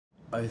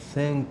I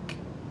think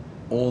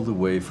all the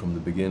way from the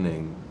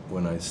beginning,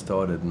 when I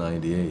started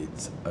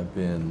 '98, I've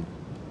been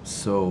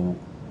so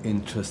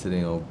interested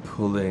in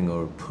pulling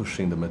or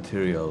pushing the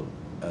material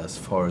as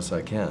far as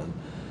I can.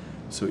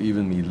 So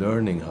even me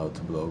learning how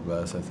to blow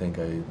glass, I think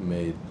I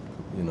made,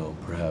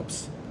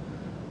 perhaps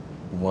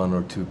one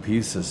or two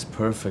pieces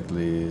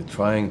perfectly,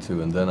 trying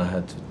to, and then I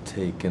had to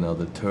take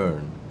another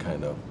turn,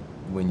 kind of.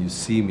 When you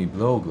see me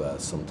blow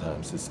glass,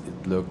 sometimes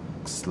it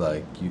looks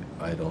like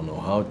I don't know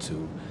how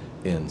to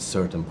in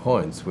certain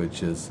points,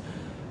 which is,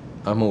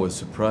 I'm always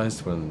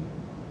surprised when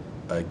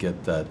I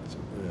get that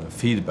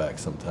feedback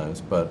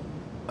sometimes, but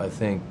I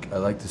think I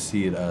like to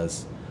see it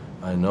as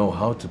I know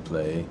how to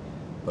play,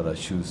 but I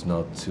choose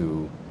not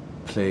to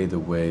play the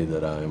way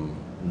that I'm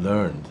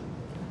learned.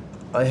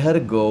 I had a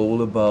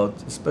goal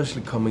about,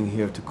 especially coming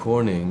here to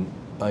Corning,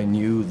 I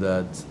knew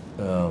that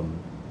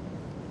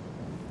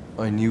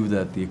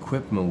the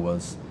equipment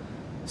was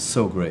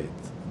so great,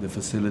 the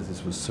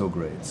facilities were so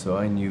great, so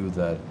I knew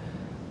that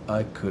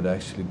I could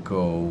actually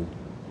go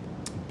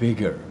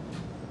bigger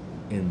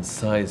in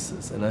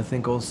sizes. And I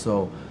think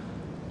also,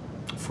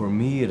 for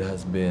me, it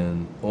has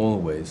been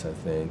always, I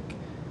think,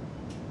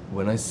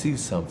 when I see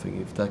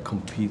something, if that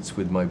competes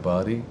with my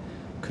body,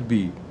 could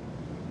be,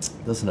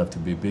 doesn't have to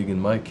be big. In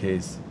my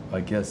case,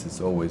 I guess it's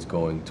always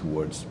going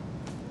towards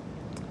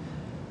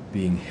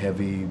being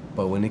heavy,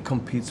 but when it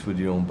competes with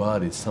your own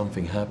body,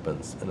 something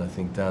happens. And I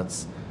think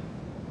that's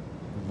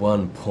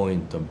one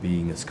point of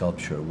being a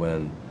sculptor,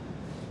 when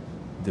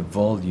the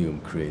volume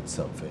creates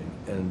something.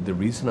 And the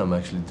reason I'm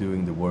actually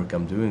doing the work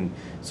I'm doing,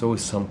 it's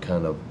always some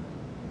kind of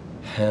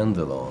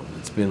handle on.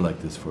 It's been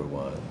like this for a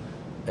while.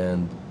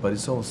 But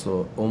it's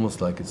also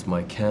almost like it's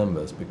my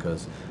canvas,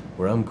 because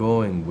where I'm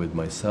going with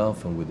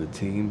myself and with the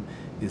team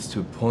is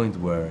to a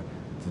point where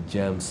the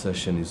jam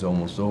session is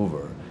almost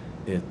over.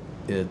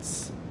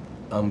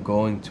 I'm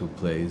going to a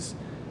place,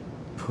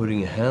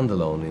 putting a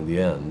handle on in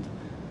the end.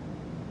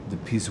 The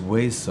piece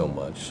weighs so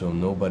much, so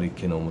nobody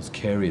can almost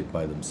carry it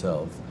by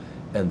themselves.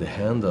 And the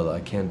handle, I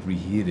can't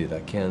reheat it.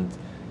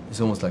 It's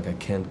almost like I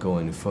can't go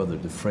any further.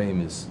 The frame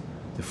is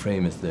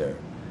there.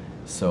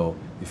 So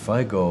if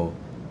I go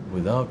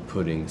without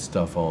putting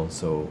stuff on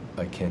so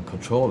I can't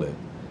control it,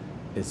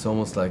 it's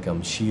almost like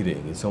I'm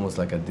cheating. It's almost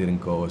like I didn't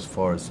go as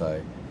far as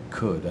I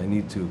could. I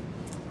need to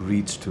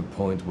reach to a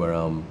point where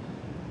I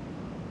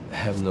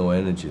have no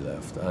energy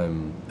left. I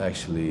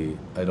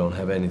don't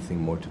have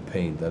anything more to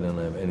paint. I don't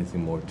have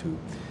anything more to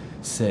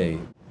say.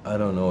 I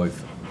don't know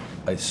if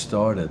I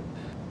started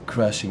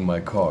crashing my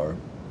car,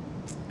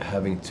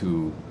 having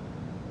to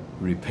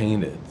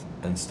repaint it,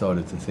 and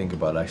started to think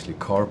about actually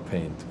car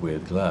paint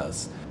with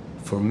glass.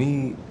 For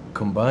me,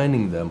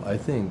 combining them, I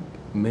think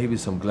maybe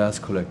some glass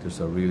collectors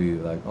are really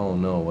like, oh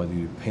no, why do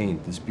you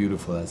paint this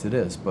beautiful as it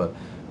is? But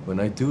when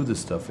I do the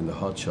stuff in the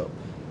hot shop,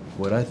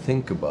 what I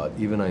think about,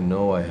 even I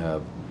know I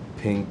have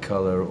pink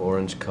color,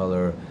 orange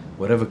color,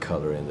 whatever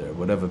color in there,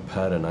 whatever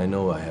pattern, I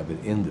know I have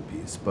it in the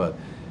piece, but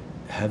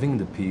having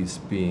the piece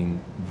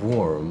being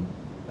warm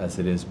as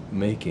it is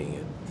making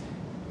it,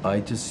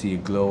 I just see a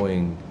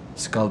glowing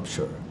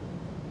sculpture,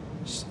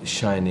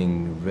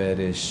 shining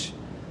reddish,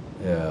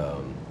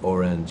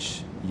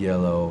 orange,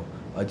 yellow.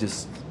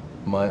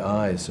 My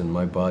eyes and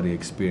my body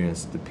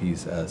experience the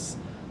piece as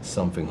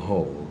something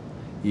whole,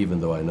 even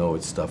though I know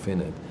it's stuff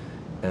in it.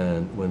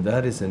 And when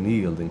that is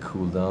annealed and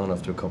cooled down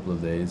after a couple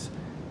of days,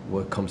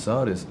 what comes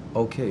out is,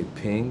 okay,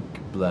 pink,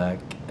 black,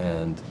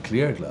 and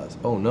clear glass.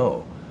 Oh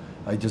no,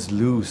 I just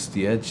lose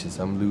the edges.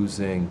 I'm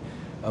losing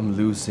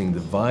the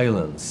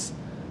violence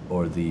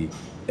or the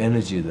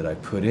energy that I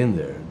put in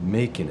there,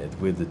 making it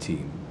with the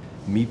team.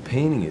 Me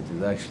painting it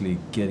is actually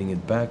getting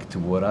it back to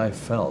what I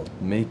felt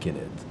making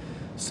it.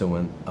 So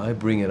when I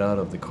bring it out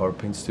of the car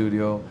paint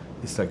studio,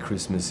 it's like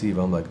Christmas Eve.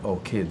 I'm like,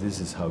 okay, this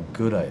is how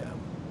good I am.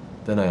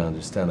 Then I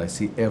understand. I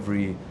see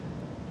every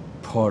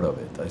part of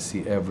it. I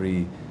see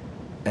every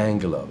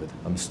angle of it.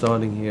 I'm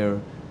starting here.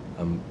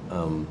 I'm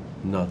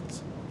not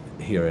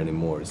here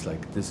anymore. It's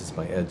like, this is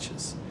my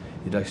edges.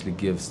 It actually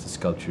gives the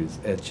sculpture its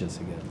edges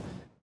again.